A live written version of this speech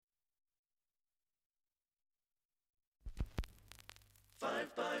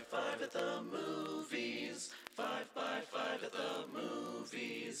5 by 5 at the movies. 5 by 5 at the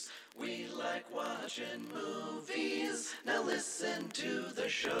movies. We like watching movies. Now listen to the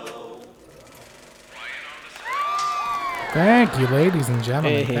show. Thank you, ladies and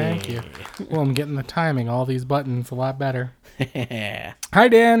gentlemen. Hey. Thank you. Well, I'm getting the timing, all these buttons, a lot better. Hey, Hi,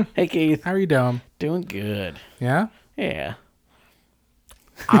 Dan. Keith. How are you doing? Doing good. Yeah? Yeah.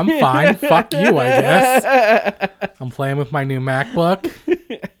 I'm fine. Fuck you, I guess. I'm playing with my new MacBook.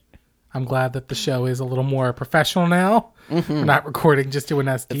 I'm glad that the show is a little more professional now. We're not recording just to an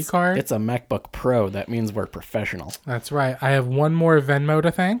SD card. It's a MacBook Pro. That means we're professional. That's right. I have one more Venmo to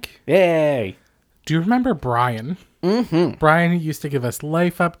thank. Yay. Do you remember Brian? Mm-hmm. Brian used to give us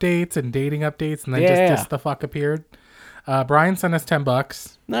life updates and dating updates, and then just the fuck appeared. Brian sent us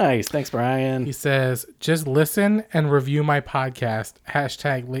 $10. Nice. Thanks, Brian. He says, just listen and review my podcast,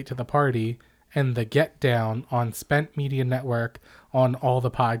 #late to the party, and the Get Down on Spent Media Network on all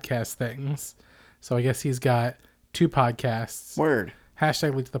the podcast things. So I guess he's got two podcasts. Word.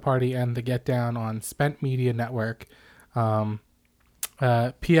 #late to the party and the Get Down on Spent Media Network.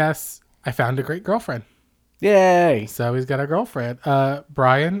 P.S. I found a great girlfriend. Yay. So he's got a girlfriend.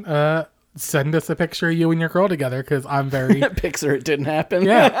 Brian, send us a picture of you and your girl together, because I'm very... Pixar, it didn't happen.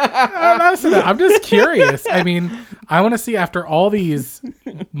 Yeah. I'm just curious. I mean, I want to see, after all these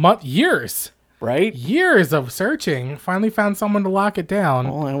years Right? of searching, finally found someone to lock it down.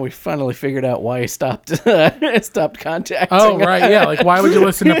 Well, and we finally figured out why he stopped stopped contacting. Oh, right. Yeah. Like, why would you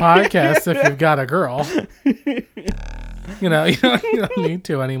listen to podcasts if you've got a girl? You don't need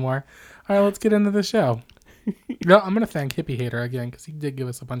to anymore. All right, let's get into the show. No, I'm going to thank Hippie Hater again, because he did give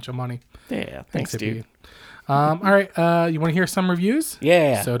us a bunch of money. Yeah. Thanks, dude. All right. You want to hear some reviews?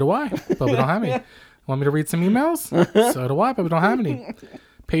 Yeah. So do I, but we don't have any. Want me to read some emails? So do I, but we don't have any.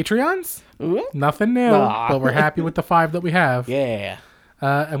 Patreons? Ooh. Nothing new, Aw. but we're happy with the 5 that we have. Yeah.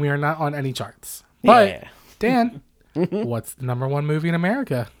 And we are not on any charts. But, Yeah. Dan, what's the number 1 movie in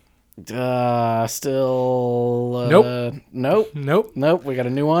America? Still. Nope. Nope. We got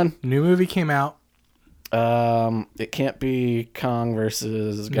a new one. New movie came out. It can't be Kong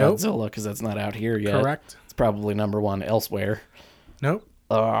versus Nope. Godzilla because that's not out here yet. Correct. It's probably number 1 elsewhere. Nope.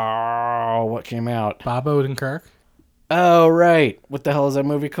 Oh, what came out? Bob Odenkirk. Oh, right. What the hell is that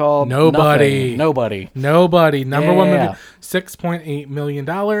movie called? Nobody. Nothing. Nobody. Nobody. Number 1 Yeah. movie. $6.8 million.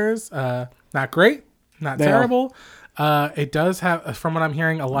 Not great. Not No. terrible. It does have, from what I'm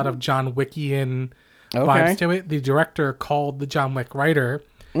hearing, a lot of John Wickian vibes to it. The director called the John Wick writer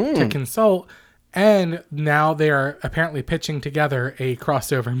to consult, and now they are apparently pitching together a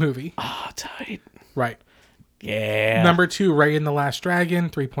crossover movie. Oh, tight. Right. Yeah. Number 2, Ray and the Last Dragon,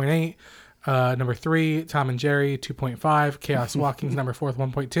 3.8. Number 3, Tom and Jerry, 2.5. Chaos Walking's number 4 with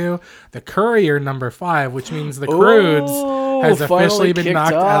 1.2. The Courier, number 5, which means The Croods has finally officially been kicked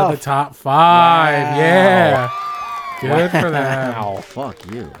out of the off. top 5. Wow. Yeah. Good for them. Wow.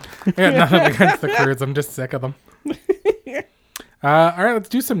 Fuck you. Yeah, nothing against the Croods. I'm just sick of them. All right, let's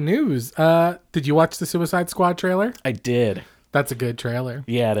do some news. Did you watch the Suicide Squad trailer? I did. That's a good trailer.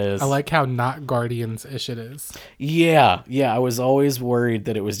 Yeah, it is. I like how not Guardians-ish it is. Yeah. I was always worried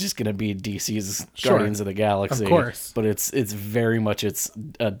that it was just going to be DC's Sure. Guardians of the Galaxy. Of course. But it's very much it's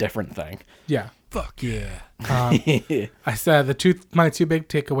a different thing. Yeah. Fuck yeah. I said my two big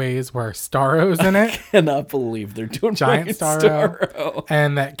takeaways were Starro's in it, Cannot believe they're doing Giant fucking Starro,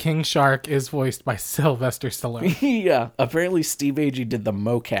 and that King Shark is voiced by Sylvester Stallone. Yeah. Apparently Steve Agee did the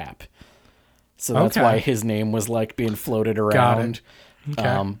mocap. So that's Okay. why his name was like being floated Got around. it.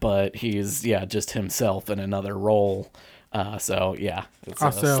 Okay. But he's just himself in another role. So yeah, it's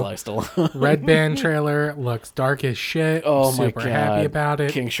Also, sliced alone. Red Band trailer looks dark as shit. Oh I'm my super god! happy about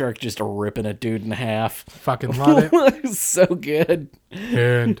it. King Shark just ripping a dude in half. Fucking love it. So good.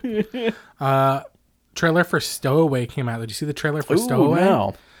 And trailer for Stowaway came out. Did you see the trailer for Ooh, Stowaway?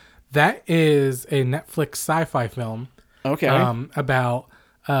 no. That is a Netflix sci-fi film. Okay. About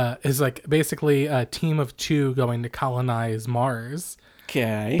is like basically a team of 2 going to colonize Mars.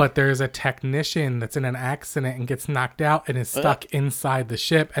 Okay. But there's a technician that's in an accident and gets knocked out and is stuck inside the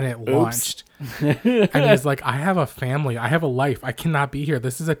ship, and it launched. And he's like, I have a family. I have a life. I cannot be here.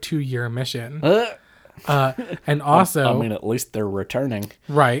 This is a 2-year mission. And also, I mean, at least they're returning.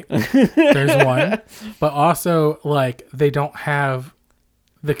 right, there's one. But also, like, they don't have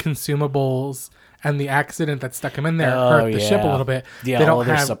the consumables, and the accident that stuck him in there hurt the ship a little bit. Yeah, they all don't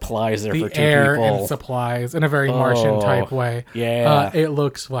their have supplies there the for 2 air people. and supplies in a very Martian type way. yeah. It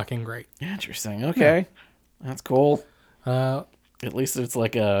looks fucking great. Interesting. Okay. That's cool. Uh, At least it's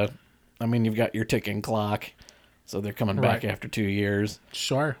like I mean, you've got your ticking clock. So they're coming back Right. after 2 years.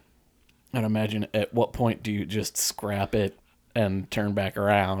 Sure. I'd imagine at what point do you just scrap it and turn back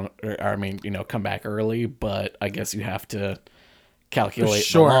around, or I mean, come back early, but I guess you have to calculate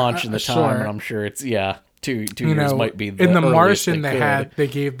the launch and the time, and I'm sure it's 2 years might be the in The earliest Martian. They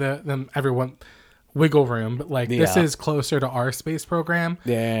gave them everyone wiggle room, but this is closer to our space program,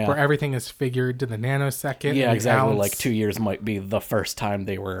 where everything is figured to the nanosecond. Yeah, exactly. Like 2 years might be the first time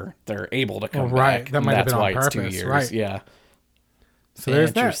they're able to come back. Right, that might have been on purpose. It's 2 years. Right. Yeah. So there's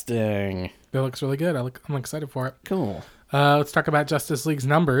interesting. That looks really good. I'm excited for it. Cool. Let's talk about Justice League's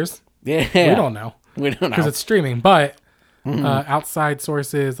numbers. Yeah, we don't know because it's streaming, but outside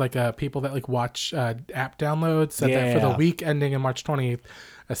sources like people that watch app downloads said that for the week ending in March 20th,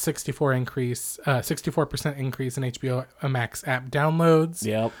 a 64% increase in HBO Max app downloads.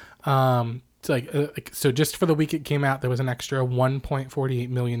 Yep. So just for the week it came out, there was an extra 1.48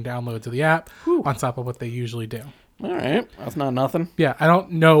 million downloads of the app on top of what they usually do. All right, that's not nothing. Yeah, I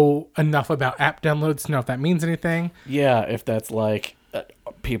don't know enough about app downloads to know if that means anything. Yeah, if that's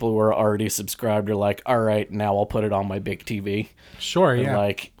people who are already subscribed are like, all right, now I'll put it on my big TV. Sure, and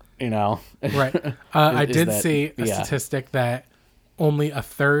yeah. Right. I did see a statistic that only a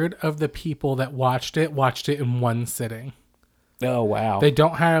third of the people that watched it in one sitting. Oh, wow. They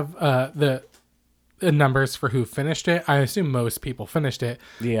don't have the numbers for who finished it. I assume most people finished it.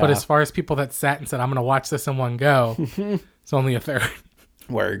 Yeah. But as far as people that sat and said, I'm going to watch this in one go, it's only a third.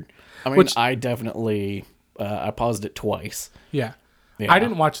 Word. I mean, I definitely, I paused it twice. Yeah. I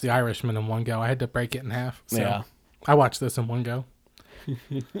didn't watch The Irishman in one go. I had to break it in half. So I watched this in one go.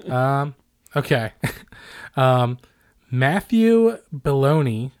 Okay. Matthew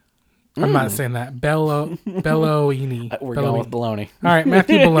Belloni. I'm not saying that. Belloini. We're going with Baloney. All right,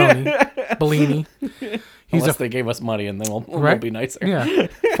 Matthew Bellini. Unless they gave us money, and then we'll be nicer. Yeah.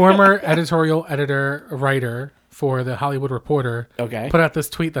 Former editorial writer for The Hollywood Reporter. Okay. Put out this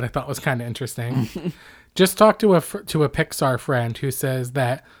tweet that I thought was kind of interesting. Just talked to a Pixar friend who says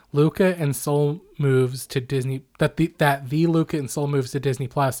that Luca and Soul moves to Disney, that the Luca and Soul moves to Disney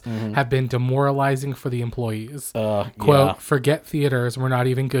Plus have been demoralizing for the employees. Quote, forget theaters, we're not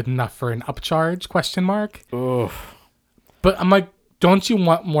even good enough for an upcharge, ? Oof. But I'm like, don't you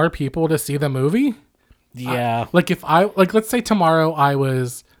want more people to see the movie? Yeah. Let's say tomorrow I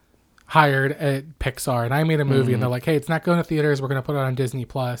was hired at Pixar and I made a movie and they're like, hey, it's not going to theaters, we're going to put it on Disney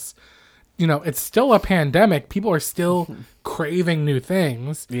Plus. It's still a pandemic. People are still craving new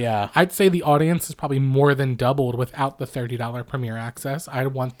things. Yeah. I'd say the audience is probably more than doubled without the $30 premiere access. I'd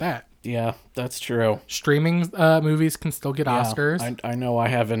want that. Yeah, that's true. Streaming movies can still get Oscars. I know I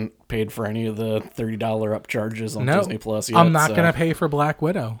haven't paid for any of the $30 upcharges on Disney Plus yet. I'm not going to pay for Black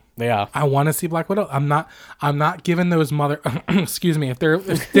Widow. Yeah. I want to see Black Widow. I'm not giving those excuse me, if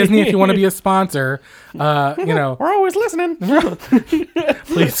Disney, if you want to be a sponsor, we're always listening.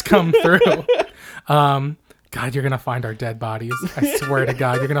 Please come through. God, you're going to find our dead bodies. I swear to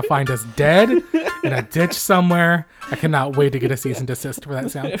God, you're going to find us dead in a ditch somewhere. I cannot wait to get a cease and desist for that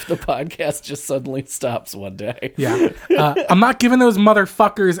sound. If the podcast just suddenly stops one day. Yeah. I'm not giving those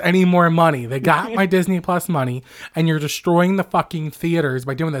motherfuckers any more money. They got my Disney Plus money, and you're destroying the fucking theaters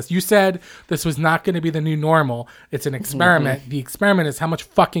by doing this. You said this was not going to be the new normal. It's an experiment. The experiment is how much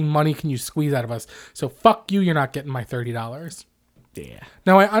fucking money can you squeeze out of us. So fuck you, you're not getting my $30. Yeah.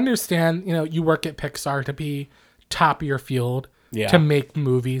 Now, I understand, you work at Pixar to be top of your field, to make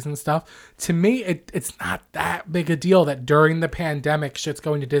movies and stuff. To me, it's not that big a deal that during the pandemic, shit's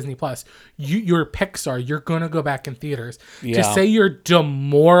going to Disney Plus. You're Pixar. You're going to go back in theaters. Yeah. To say you're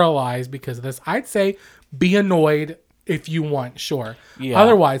demoralized because of this, I'd say be annoyed if you want, sure. Yeah.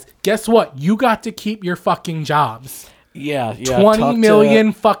 Otherwise, guess what? You got to keep your fucking jobs. Yeah. 20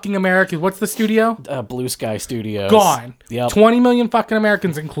 million fucking Americans. What's the studio? Blue Sky Studios. Gone. Yep. 20 million fucking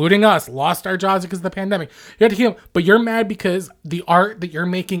Americans, including us, lost our jobs because of the pandemic. You have to keep them, but you're mad because the art that you're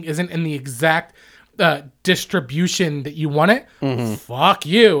making isn't in the exact distribution that you want it. Fuck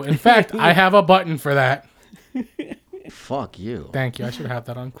you. In fact, I have a button for that. Fuck you. Thank you. I should have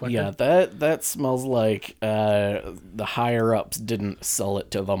that on quicker. Yeah, that smells like the higher ups didn't sell it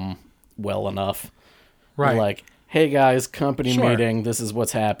to them well enough. Right. Like, hey guys, company meeting, this is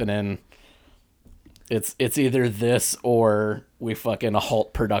what's happening. It's either this or we fucking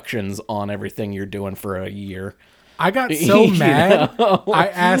halt productions on everything you're doing for a year. I got so mad. I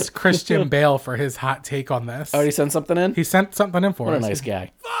asked Christian Bale for his hot take on this. Oh, he sent something in? He sent something in for us. What a nice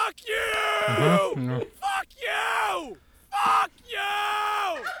guy. Fuck you! Fuck you! Fuck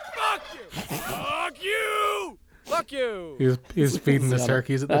you! Fuck you! Fuck you! Fuck you! He's feeding the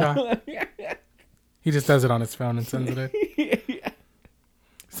turkeys at the time. He just does it on his phone and sends it in.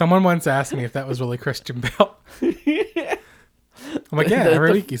 Someone once asked me if that was really Christian Bale. I'm like, yeah,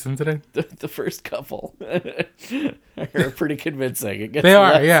 every week he sends it in. The first couple are pretty convincing. It gets They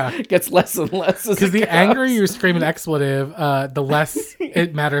are, less, yeah. It gets less and less. Because the angrier you scream an expletive, the less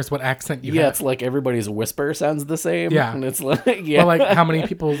it matters what accent you have. Yeah, it's like everybody's whisper sounds the same. Yeah. And it's like, yeah. Or like how many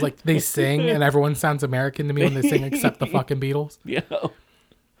people like they sing and everyone sounds American to me when they sing except the fucking Beatles. Yeah.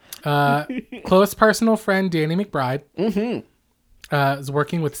 Close personal friend Danny McBride is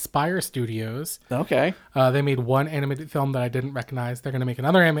working with Spire Studios. Okay. They made one animated film that I didn't recognize. They're going to make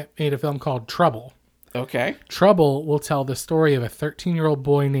another animated film called Trouble. Okay. Trouble will tell the story of a 13-year-old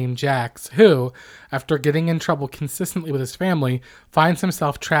boy named Jax who, after getting in trouble consistently with his family, finds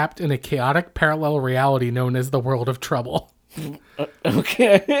himself trapped in a chaotic parallel reality known as the World of Trouble.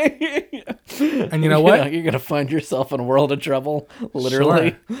 Okay. And you know what? You're going to find yourself in a world of trouble,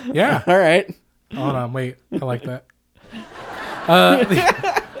 literally. Sure. Yeah. All right. Hold on, wait. I like that.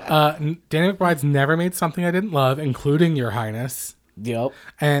 Danny McBride's never made something I didn't love, including Your Highness. Yep.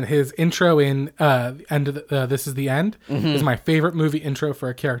 And his intro in end of This Is the End is my favorite movie intro for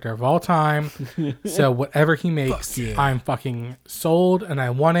a character of all time. So whatever he makes, I'm fucking sold, and I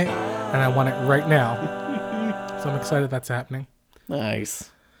want it, and I want it right now. So I'm excited that's happening.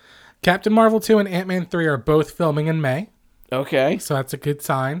 Nice. Captain Marvel 2 and Ant-Man 3 are both filming in May. Okay. So that's a good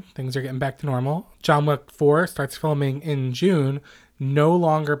sign. Things are getting back to normal. John Wick 4 starts filming in June. No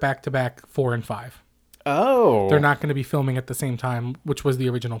longer back-to-back 4 and 5. Oh. They're not going to be filming at the same time, which was the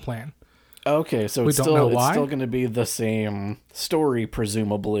original plan. Okay, so We it's don't still know it's why. still going to be the same story,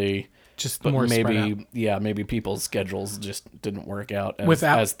 presumably. Just But more spread out. maybe people's schedules just didn't work out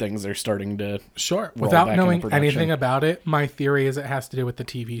Without- as things are starting to. Sure. roll Without back into knowing production. anything about it, my theory is it has to do with the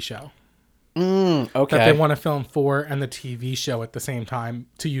TV show. Okay. That they want to film 4 and the TV show at the same time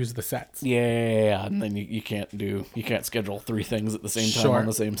to use the sets. Yeah, and then you can't schedule 3 things at the same time Sure. on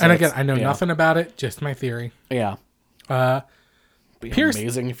the same sets. And again, I know Yeah. nothing about it, just my theory. Yeah. Be Pierce-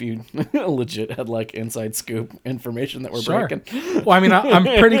 amazing if you legit had like inside scoop information that we're Sure. breaking. Well, I mean, I'm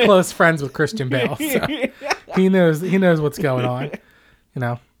pretty close friends with Christian Bale, so he knows what's going on.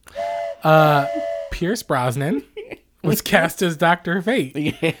 You know, Pierce Brosnan was cast as Dr. Fate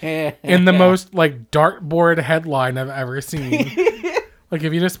Yeah. in the most like dartboard headline I've ever seen. Like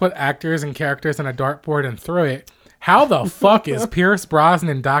if you just put actors and characters on a dartboard and throw it, how the fuck is Pierce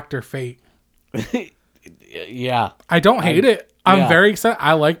Brosnan Dr. Fate? Yeah. I don't hate it. I'm yeah. very excited.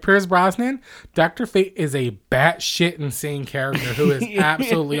 I like Pierce Brosnan. Dr. Fate is a batshit insane character who is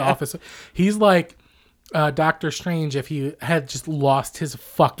absolutely off his. He's like Doctor Strange if he had just lost his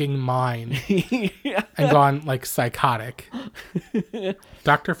fucking mind and gone like psychotic.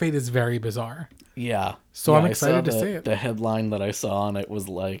 Dr. Fate is very bizarre. Yeah. So Yeah, I'm I excited saw to see it. The headline that I saw on it was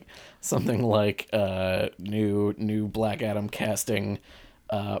like something like new Black Adam casting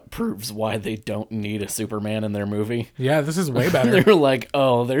proves why they don't need a Superman in their movie. Yeah, this is way better. They're like,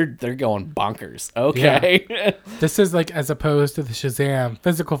 oh, they're going bonkers. Okay. This is like as opposed to the Shazam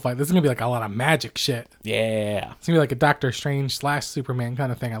physical fight. This is gonna be like a lot of magic shit. Yeah. It's gonna be like a Doctor Strange / Superman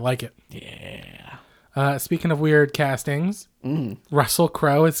kind of thing. I like it. Yeah. Speaking of weird castings, Russell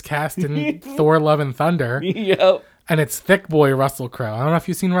Crowe is cast in Thor: Love and Thunder, Yep. and it's thick boy Russell Crowe. I don't know if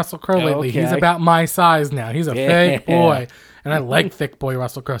you've seen Russell Crowe lately. Okay. He's about my size now. He's a thick boy, and I like thick boy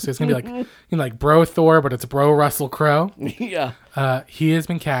Russell Crowe. So it's gonna be like like bro Thor, but it's bro Russell Crowe. Yeah. He has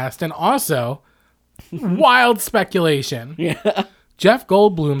been cast, and also wild speculation. Yeah. Jeff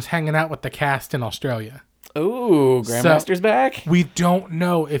Goldblum's hanging out with the cast in Australia. Ooh, Grandmaster's back. We don't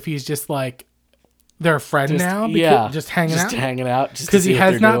know if he's just like their friend now, just hanging out. Just hanging out. Just to Because he see what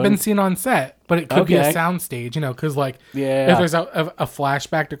has they're not doing. been seen on set, but it could be a Okay. soundstage, because like Yeah. if there's a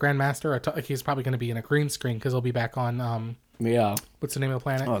flashback to Grandmaster, like he's probably going to be in a green screen because he'll be back on Yeah. what's the name of the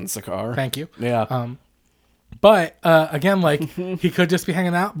planet? On Sakaar. Thank you. Yeah. But again, like he could just be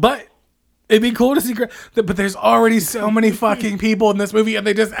hanging out, but it'd be cool to see. But there's already so many fucking people in this movie, and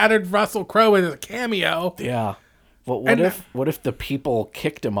they just added Russell Crowe as a cameo. yeah. Well, And- what if the people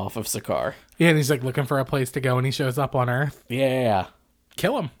kicked him off of Sakaar? Yeah, and he's like looking for a place to go, and he shows up on Earth. Yeah.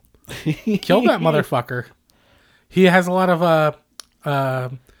 Kill him. Kill that motherfucker. He has a lot of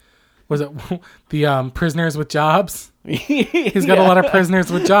was it the prisoners with jobs? He's got a lot of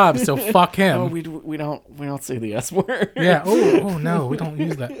prisoners with jobs, so fuck him. Oh, we don't say the S word. Yeah. Oh no, we don't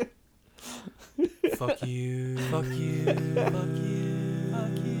use that. Fuck you. Fuck you. Fuck you.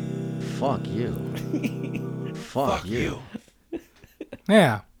 Fuck you. Fuck you. Fuck you.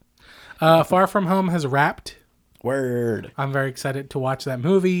 Yeah. Far From Home has wrapped. Word. I'm very excited to watch that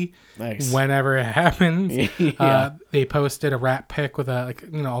movie. Nice. Whenever it happens. Yeah. They posted a wrap pic with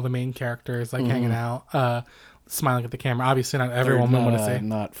all the main characters Mm-hmm. hanging out, smiling at the camera. Obviously, not everyone would want to say.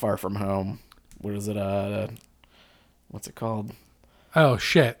 Not Far From Home. What is it? What's it called? Oh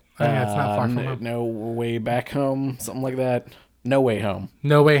shit! I mean, it's not far from home. No Way Back Home, something like that. No Way Home.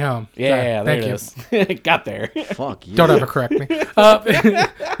 No Way Home. Yeah, there thank it is. Got there. Fuck you. Don't ever correct me.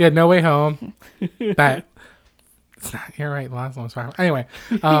 Yeah, No Way Home. That. It's not. You're right. The last one was far. Anyway,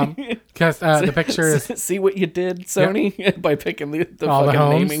 because the picture is. See what you did, Sony, by picking the All the fucking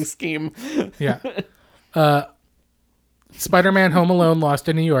homes. naming scheme. Yeah. Spider-Man Home Alone Lost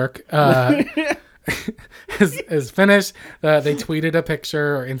in New York is finished. They tweeted a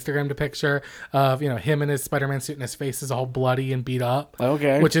picture or Instagrammed a picture of him in his Spider-Man suit and his face is all bloody and beat up.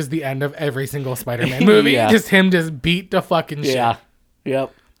 Okay. Which is the end of every single Spider-Man movie. Yeah. Just him just beat the fucking shit. Yeah.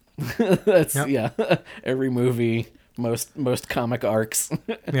 Yep. That's Yep. Every movie, most comic arcs.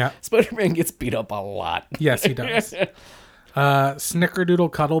 Yeah. Spider-Man gets beat up a lot. Yes, he does.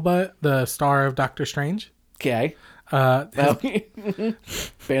 Snickerdoodle Cuddlebutt, the star of Doctor Strange. Okay.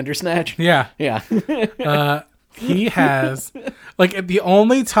 His Bandersnatch. Yeah. Yeah. He has the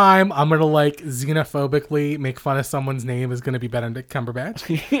only time I'm gonna xenophobically make fun of someone's name is gonna be Benedict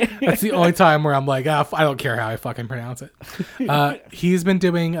Cumberbatch. That's the only time where I'm like, I don't care how I fucking pronounce it. He's been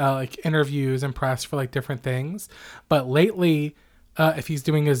doing interviews and press for different things, but lately, if he's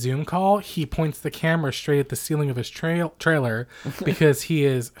doing a Zoom call, he points the camera straight at the ceiling of his trailer because he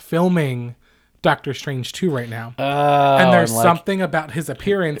is filming Doctor Strange 2 right now. And there's something about his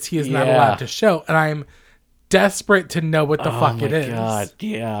appearance he is not allowed to show. And I'm desperate to know what the fuck it is. Oh my god,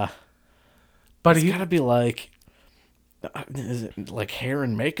 yeah. But It's gotta be is it hair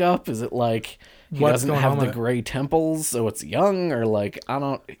and makeup? Is it he What's doesn't going have on the with it? gray temples, so it's young? Or I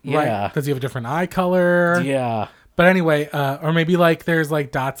don't, yeah. Right. Does he have a different eye color? Yeah. But anyway, or maybe there's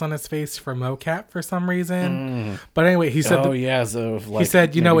dots on his face for mocap for some reason. But anyway, he said, he said,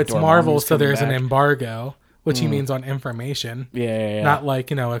 it's maybe Marvel, Dormammu's so there's coming an back. embargo, which he means on information. Yeah. Not a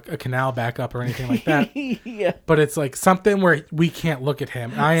canal backup or anything like that. Yeah. But it's something where we can't look at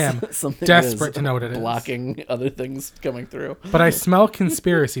him. I am Something desperate is to know what it is. blocking other things coming through. But I smell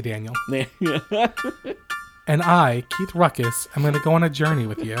conspiracy, Daniel. Yeah. And I, Keith Ruckus, I'm going to go on a journey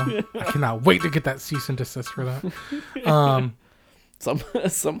with you. I cannot wait to get that cease and desist for that.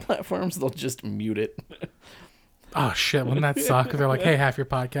 Some platforms, they'll just mute it. Oh, shit. Wouldn't that suck? They're like, hey, half your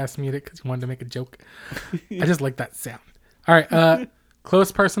podcast muted because you wanted to make a joke. I just like that sound. All right.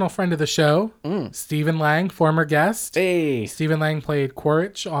 Close personal friend of the show, Stephen Lang, former guest. Hey. Stephen Lang played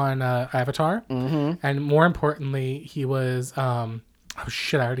Quaritch on Avatar. Mm-hmm. And more importantly, he was... oh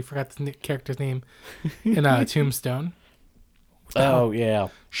shit! I already forgot the character's name in Tombstone. Oh yeah.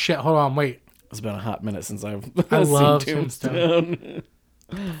 Shit! Hold on, wait. It's been a hot minute since I've I seen love Tombstone.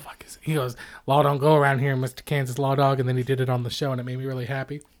 What the fuck is? He goes, "Law don't go around here, Mr. Kansas Law Dog," and then he did it on the show, and it made me really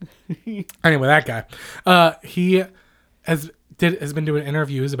happy. Anyway, that guy, he has been doing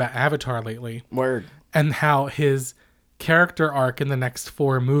interviews about Avatar lately. Word. And how his character arc in the next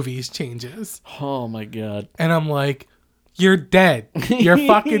 4 movies changes. Oh my god. And I'm like, you're dead. You're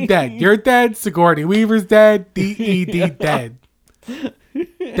fucking dead. You're dead. Sigourney Weaver's dead. D.E.D. dead.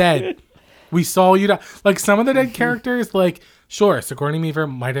 Dead. We saw you die. Some of the dead characters, sure, Sigourney Weaver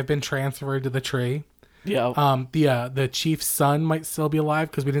might have been transferred to the tree. Yeah. The chief's son might still be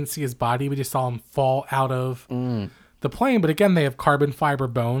alive because we didn't see his body. We just saw him fall out of the plane. But again, they have carbon fiber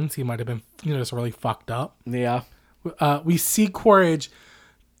bones. He might have been, just really fucked up. Yeah. We see Quaritch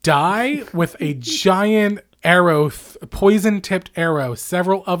die with a giant arrow, poison-tipped arrow,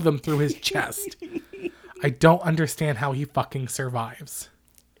 several of them through his chest. I don't understand how he fucking survives.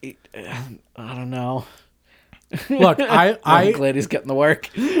 I don't know. Look, I'm glad he's getting the work.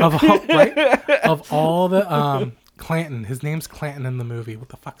 Of all the Clanton, his name's Clanton in the movie. What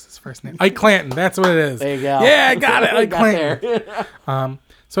the fuck's his first name? Ike Clanton. That's what it is. There you go. Yeah, I got it. Ike Clanton.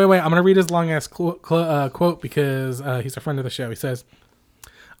 So anyway, I'm gonna read his long ass quote because he's a friend of the show. He says,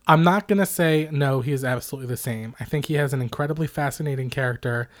 I'm not going to say, no, he is absolutely the same. I think he has an incredibly fascinating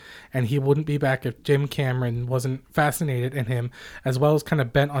character, and he wouldn't be back if Jim Cameron wasn't fascinated in him, as well as kind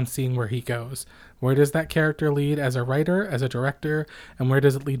of bent on seeing where he goes. Where does that character lead as a writer, as a director, and where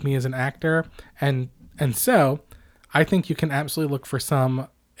does it lead me as an actor? And so, I think you can absolutely look for some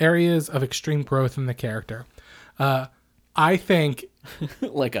areas of extreme growth in the character. I think...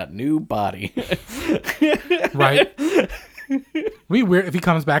 like a new body. Right? We weird if he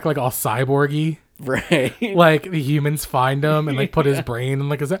comes back all cyborgy, right? The humans find him and put his brain in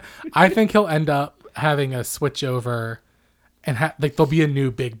his. I think he'll end up having a switch over, and there'll be a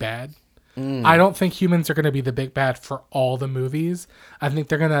new big bad. I don't think humans are going to be the big bad for all the movies. I think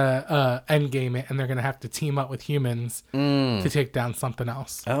they're going to end game it, and they're going to have to team up with humans to take down something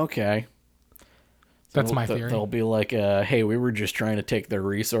else. Okay. That's my theory. They'll be like, hey, we were just trying to take their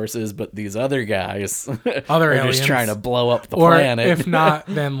resources, but these other guys other are aliens just trying to blow up the or planet. If not,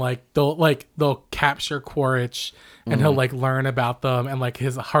 then they'll capture Quaritch and he'll learn about them, and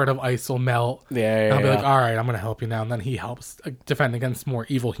his heart of ice will melt. Yeah, I'll be like, all right, I'm gonna help you now, and then he helps defend against more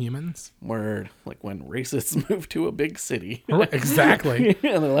evil humans. Word, like when racists move to a big city. Exactly.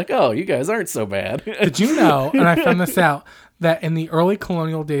 And they're like, oh, you guys aren't so bad. Did you know, and I found this out, that in the early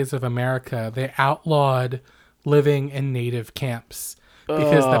colonial days of America, they outlawed living in native camps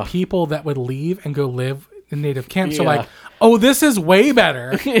because the people that would leave and go live in native camps are like, oh, this is way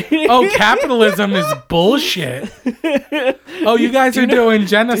better. Oh, capitalism is bullshit. Oh, you guys are doing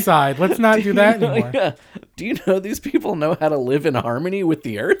genocide. Let's not do that anymore. Yeah. Do you know these people know how to live in harmony with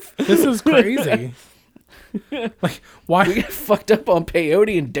the earth? This is crazy. Why? We get fucked up on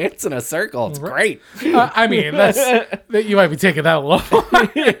peyote and dance in a circle. It's great. I mean, that you might be taking that a little far,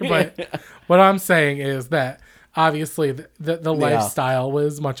 but what I'm saying is that obviously the lifestyle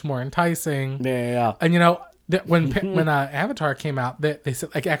was much more enticing. Yeah. And when Avatar came out, they said,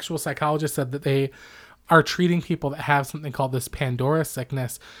 actual psychologists said that they are treating people that have something called this Pandora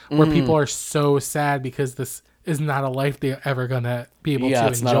sickness, where people are so sad because this is not a life they're ever gonna be able to enjoy. Yeah,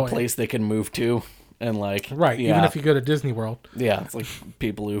 it's not a place they can move to. And even if you go to Disney World. Yeah, it's like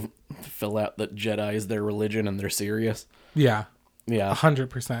people who fill out that Jedi is their religion and they're serious. Yeah. Yeah.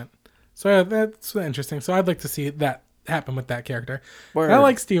 100%. So that's interesting. So I'd like to see that happen with that character. Word. I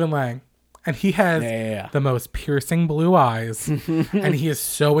like Stephen Lang. And he has the most piercing blue eyes. And he is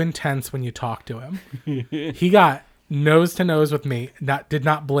so intense when you talk to him. He got nose to nose with me, did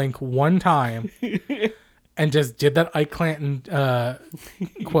not blink one time, and just did that Ike Clanton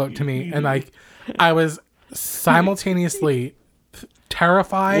quote to me. And I was simultaneously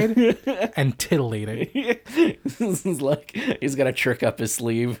terrified and titillated. This is like he's got a trick up his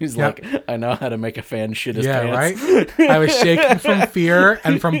sleeve. He's like, I know how to make a fan shit his pants. Right? I was shaking from fear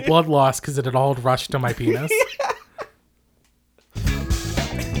and from blood loss because it had all rushed to my penis.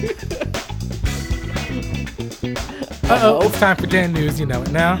 Uh-oh, it's time for Dan News. You know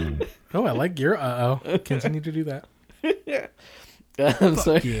it now. Oh, I like your uh-oh. Continue to do that.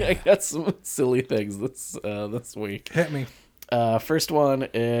 So I got some silly things this week. Hit me. First one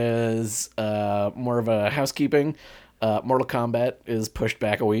is more of a housekeeping. Mortal Kombat is pushed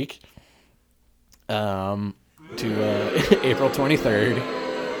back a week to April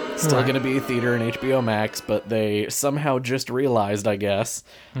 23rd. Still going to be theater and HBO Max, but they somehow just realized, I guess,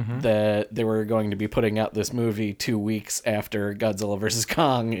 that they were going to be putting out this movie 2 weeks after Godzilla vs.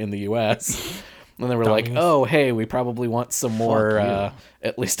 Kong in the U.S. And they were like, oh, hey, we probably want some more,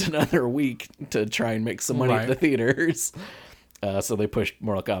 at least another week to try and make some money at the theaters. So they pushed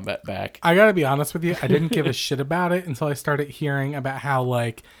Mortal Kombat back. I gotta be honest with you, I didn't give a shit about it until I started hearing about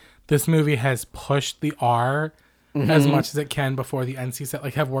how, this movie has pushed the R as much as it can before the NC set.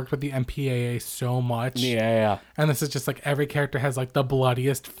 Have worked with the MPAA so much. Yeah. And this is just, every character has, the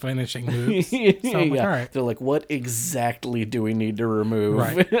bloodiest finishing moves. So I'm all right. They're like, what exactly do we need to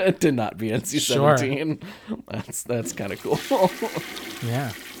remove to not be NC-17? Sure. That's kind of cool.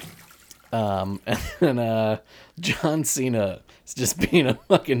 Yeah. And then John Cena is just being a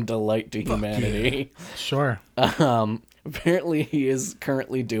fucking delight to humanity. Yeah. Sure. Apparently he is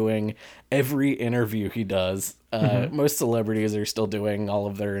currently doing every interview he does. Most celebrities are still doing all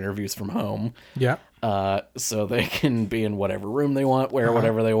of their interviews from home. Yeah. So they can be in whatever room they want, wear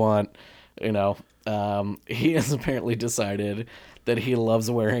whatever they want, He has apparently decided that he loves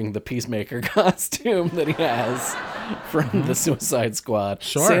wearing the Peacemaker costume that he has from the Suicide Squad.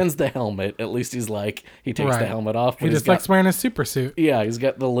 Sure. Sans the helmet. At least he takes the helmet off. He just likes wearing a super suit. Yeah, he's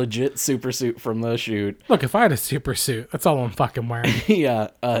got the legit super suit from the shoot. Look, if I had a super suit, that's all I'm fucking wearing. Yeah,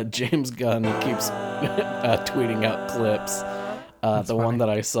 James Gunn keeps tweeting out clips. The one that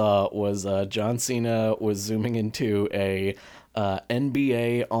I saw was John Cena was zooming into a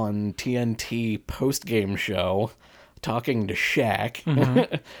NBA on TNT post-game show talking to Shaq.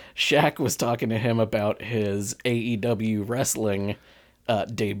 Shaq was talking to him about his AEW wrestling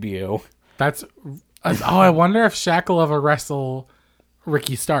debut. I wonder if Shaq will ever wrestle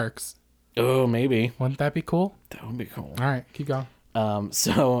Ricky Starks. Oh, maybe. Wouldn't that be cool? That would be cool. All right, keep going.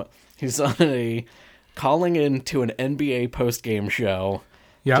 So he's calling into an NBA post-game show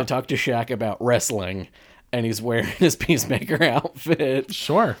to talk to Shaq about wrestling, and he's wearing his Peacemaker outfit.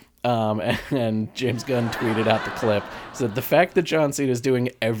 Sure. And James Gunn tweeted out the clip. He said, the fact that John Cena is doing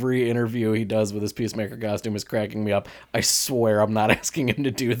every interview he does with his Peacemaker costume is cracking me up. I swear I'm not asking him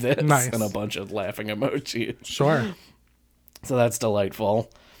to do this. Nice. And a bunch of laughing emojis. Sure. So that's delightful.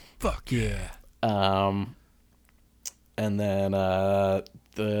 Fuck yeah. And then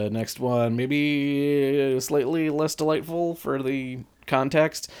The next one, maybe slightly less delightful for the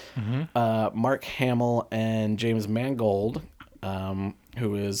context. Mark Hamill and James Mangold,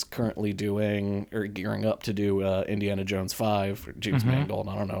 who is currently doing or gearing up to do Indiana Jones 5. James Mangold,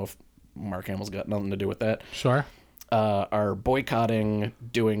 I don't know if Mark Hamill's got nothing to do with that. Sure. Are boycotting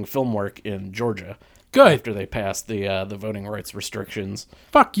doing film work in Georgia. Good. After they passed the voting rights restrictions.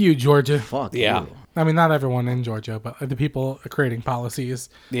 Fuck you, Georgia. Fuck Yeah. you. I mean, not everyone in Georgia, but the people creating policies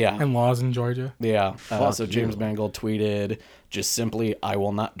and laws in Georgia. Yeah. Fuck So James you. Mangold tweeted just simply, "I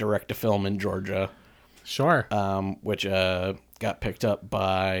will not direct a film in Georgia," Sure. which got picked up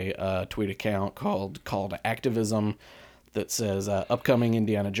by a tweet account called Call to Activism that says, upcoming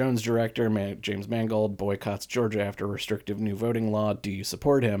Indiana Jones director James Mangold boycotts Georgia after restrictive new voting law. Do you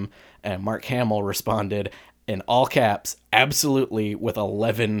support him? And Mark Hamill responded in all caps, absolutely, with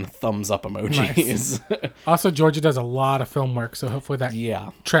 11 thumbs up emojis. Also, Georgia does a lot of film work, so hopefully that Yeah.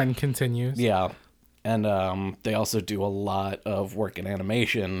 trend continues. Yeah. And they also do a lot of work in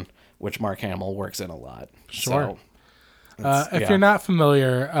animation, which Mark Hamill works in a lot. Sure. So, If you're not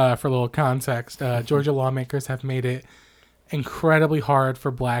familiar, for a little context, Georgia lawmakers have made it incredibly hard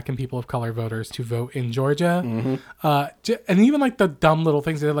for Black and people of color voters to vote in Georgia. And even like the dumb little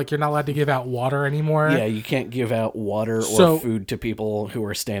things that like you're not allowed to give out water anymore. yeah, you can't give out water or So- food to people who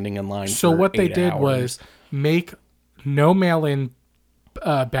are standing in line So for what they 8 did hours. was make no mail-in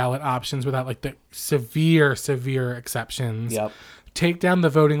ballot options without like the severe exceptions. Yep. Take down the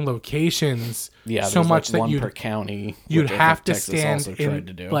voting locations Yeah, so there's much like that one you'd per county. you'd which I have think to Texas stand also tried to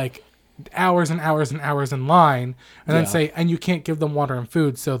in do. like hours and hours and hours in line and then Yeah. say and you can't give them water and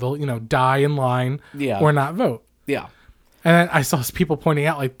food so they'll die in line Yeah. or not vote. Yeah. And then I saw people pointing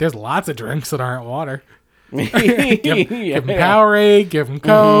out like there's lots of drinks that aren't water. Give them Powerade, give them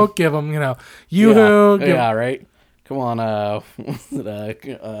Coke, give them Yoo-hoo. Yeah, right. Come on, what's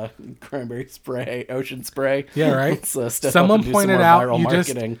it, cranberry spray, ocean spray. Yeah, right. Let's, step Someone up and do pointed some more out viral you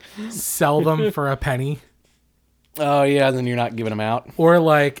marketing. just sell them for a penny, Oh yeah, then you're not giving them out. or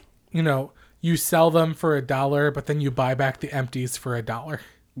like you sell them for $1, but then you buy back the empties for $1.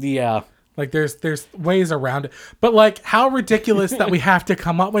 Yeah. Like there's ways around it, but like how ridiculous that we have to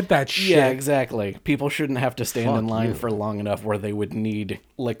come up with that shit. Yeah, exactly. People shouldn't have to stand in Fuck line you. for long enough where they would need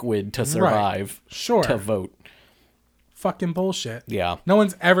liquid to survive. Sure. To vote. Fucking bullshit. Yeah. No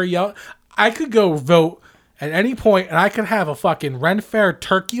one's ever yelled. I could go vote at any point, and I could have a fucking Ren Fair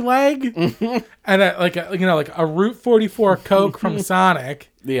turkey leg, and like a Route 44 Coke from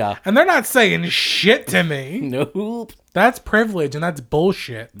Sonic, Yeah. and they're not saying shit to me. Nope. That's privilege, and that's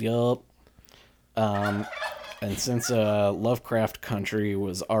bullshit. Yup. And since Lovecraft Country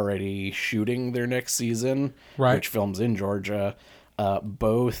was already shooting their next season, Right. which films in Georgia,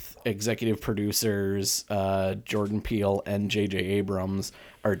 both executive producers, Jordan Peele and J.J. Abrams,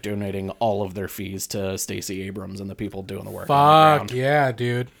 are donating all of their fees to Stacey Abrams and the people doing the work on the Fuck ground. yeah,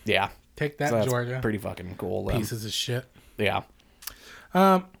 dude. Yeah. Take that, So that's Georgia. pretty fucking cool. Pieces of shit. Yeah.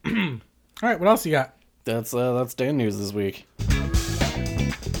 All right, what else you got? That's Dan News this week.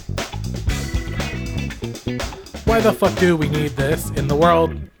 Why the fuck do we need this in the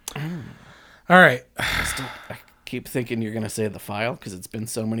world? All right. I keep thinking you're gonna say the file because it's been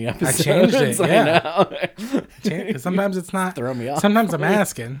so many episodes. changed it, I yeah. know. Sometimes it's not. Throw me off. Sometimes I'm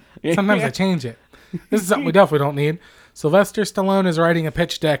asking. Sometimes I change it. This is something we definitely don't need. Sylvester Stallone is writing a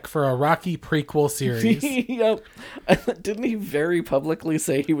pitch deck for a Rocky prequel series. Yep. Didn't he very publicly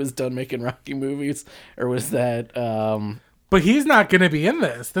say he was done making Rocky movies, or was that? But he's not going to be in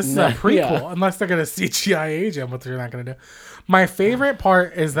this. This is a No, prequel, yeah. unless they're going to CGI age him, which they're not going to do. My favorite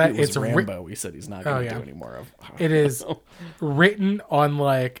part is that It was it's Rambo. He said he's not going to yeah. do any more of. It is written on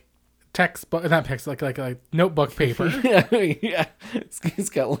like textbook, not text, like notebook paper. Yeah. He's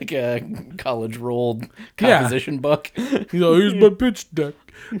got like a college ruled composition book. He's like, here's my pitch deck.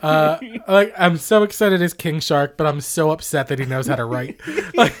 Like I'm so excited as King Shark, but I'm so upset that he knows how to write.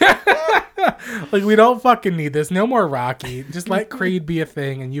 Like we don't fucking need this. No more Rocky. Just let Creed be a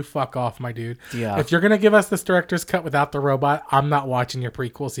thing, and you fuck off, my dude. Yeah. If you're gonna give us this director's cut without the robot, I'm not watching your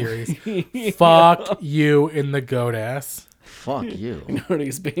prequel series. Fuck you in the goat ass. Fuck you. You know what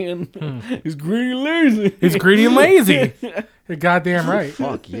he's being? He's greedy and lazy. He's greedy and lazy. You're goddamn right.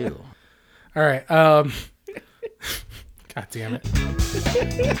 Fuck you. All right. God damn it.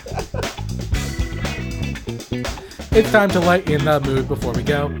 It's time to lighten the mood before we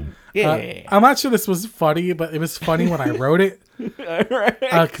go. Yeah. I'm not sure this was funny, but it was funny when I wrote it.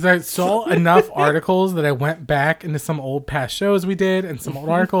 Because I saw enough articles that I went back into some old past shows we did and some old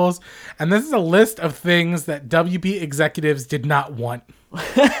articles. And this is a list of things that WB executives did not want.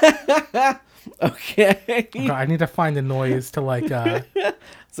 Okay. I need to find a noise to like.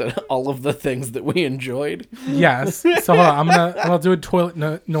 So all of the things that we enjoyed. Yes. So hold on. I'll do a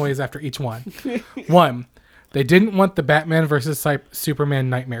toilet noise after each one. One, they didn't want the Batman versus Superman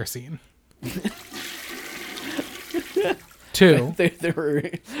nightmare scene. Two, They were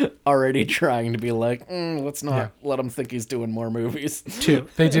already trying to be like, let's not let him think he's doing more movies. Two,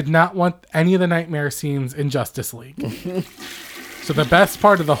 they did not want any of the nightmare scenes in Justice League. So the best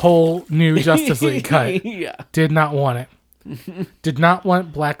part of the whole new Justice League cut, did not want it. Did not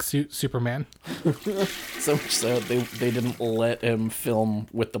want black suit Superman. So much so they didn't let him film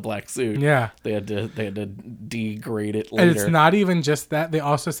with the black suit. Yeah. They had to degrade it later. And it's not even just that. They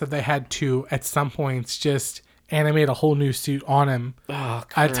also said they had to, at some points, just animate a whole new suit on him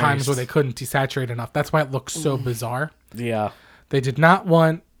at times where they couldn't desaturate enough. That's why it looks so bizarre. Yeah. They did not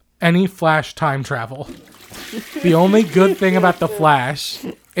want any Flash time travel. The only good thing about the Flash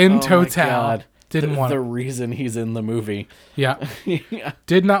in total didn't want the it. reason he's in the movie. Yeah.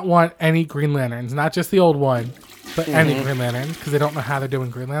 Did not want any Green Lanterns. Not just the old one, but any Green Lanterns, because they don't know how they're doing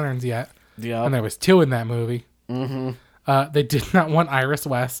Green Lanterns yet. Yeah. And there was 2 in that movie. They did not want Iris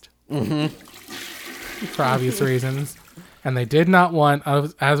West. For obvious reasons. And they did not want,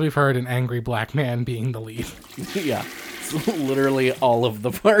 as we've heard, an angry black man being the lead. Yeah. It's literally all of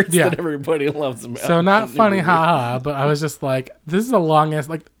the parts that everybody loves about. So not funny, haha, but I was just like, this is the longest,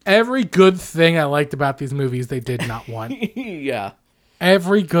 like, every good thing I liked about these movies, they did not want. Yeah.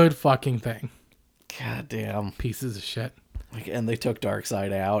 Every good fucking thing. God damn. Pieces of shit. Like, and they took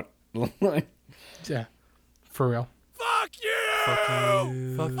Darkseid out. Yeah. For real. Fuck you! Fuck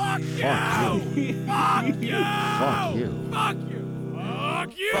you. Fuck you! Fuck Fuck you! Fuck you.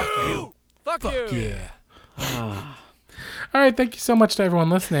 Fuck you! Fuck you! Fuck you! Yeah. All right. Thank you so much to everyone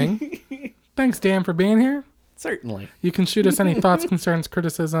listening. Thanks, Dan, for being here. Certainly. You can shoot us any thoughts, concerns,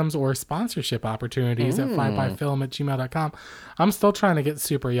 criticisms, or sponsorship opportunities at 5byfilm@gmail.com. I'm still trying to get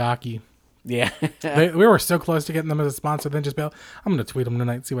Super Yaki. Yeah. We were so close to getting them as a sponsor, then just bail. I'm going to tweet them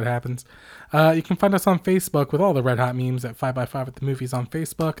tonight, see what happens. You can find us on Facebook with all the Red Hot memes at 5x5 at the Movies on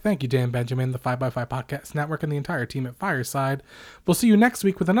Facebook. Thank you, Dan Benjamin, the 5x5 Podcast Network, and the entire team at Fireside. We'll see you next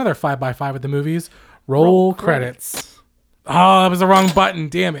week with another 5x5 at the Movies. Roll credits. Oh, that was the wrong button.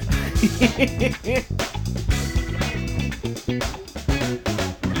 Damn it.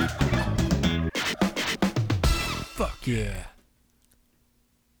 Fuck yeah.